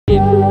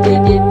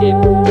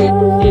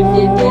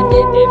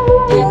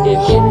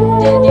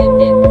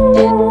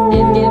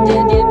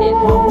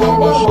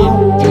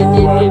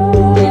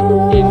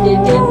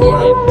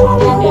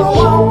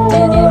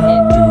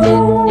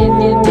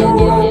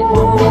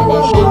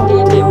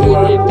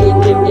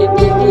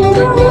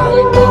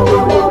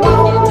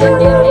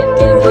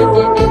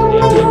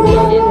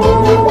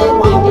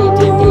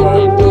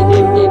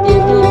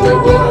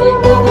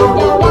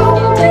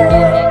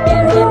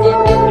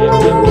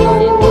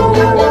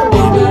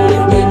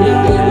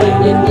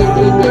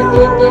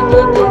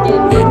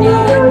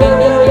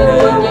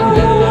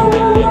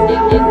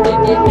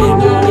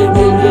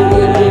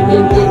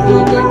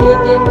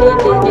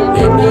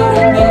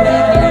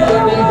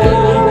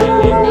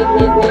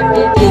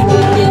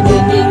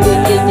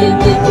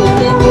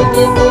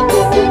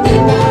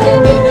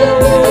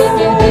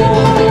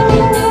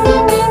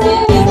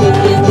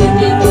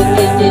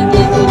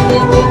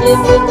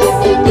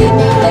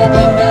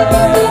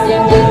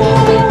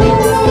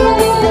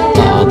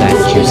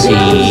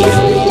see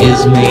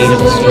is made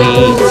of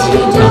sweets,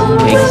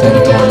 cupcakes and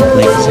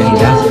cornflakes and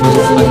apple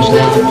fudge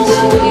lips.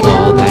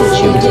 All that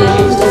you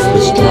taste,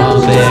 the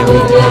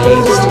strawberry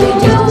taste,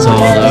 it's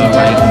all the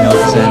right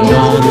notes and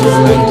all the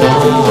right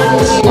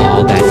dots.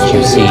 All that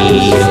you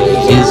see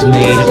is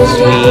made of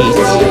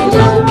sweets,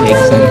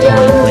 cupcakes and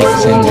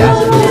cornflakes and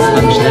apple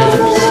fudge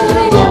lips.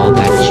 All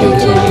that you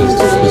taste,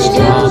 the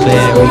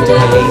strawberry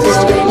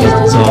taste,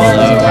 it's all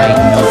the right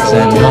notes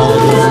and all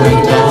the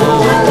right dots.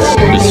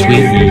 The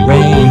sweet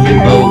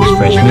rainbows,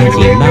 fresh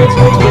minty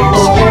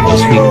mountaintops, the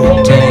sweet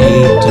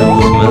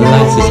potatoes,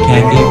 molasses,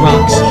 candy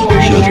rocks,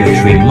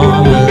 sugar-free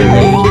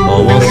marmalade,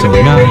 oh all so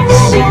nice.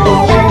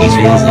 Please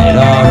visit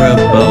our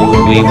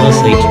abode, we will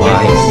say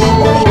twice.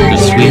 The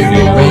sweet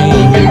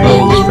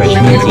rainbows, fresh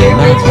minty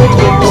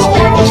mountaintops,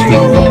 the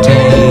sweet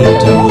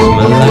potatoes,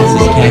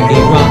 molasses, candy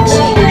rocks,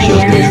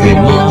 sugar-free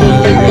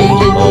marmalade,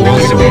 oh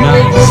all so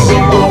nice.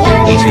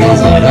 Please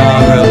visit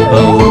our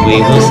abode, we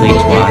will say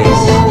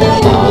twice.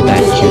 All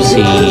that you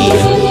see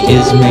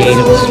is made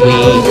of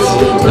sweets,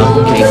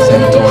 cupcakes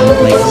and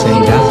cornflakes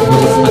and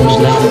apple fudge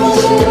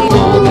lips.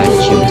 All that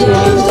you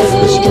taste,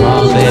 the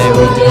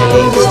strawberry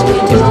taste,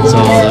 it's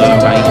all the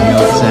right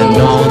notes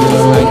and all the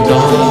right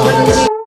dots.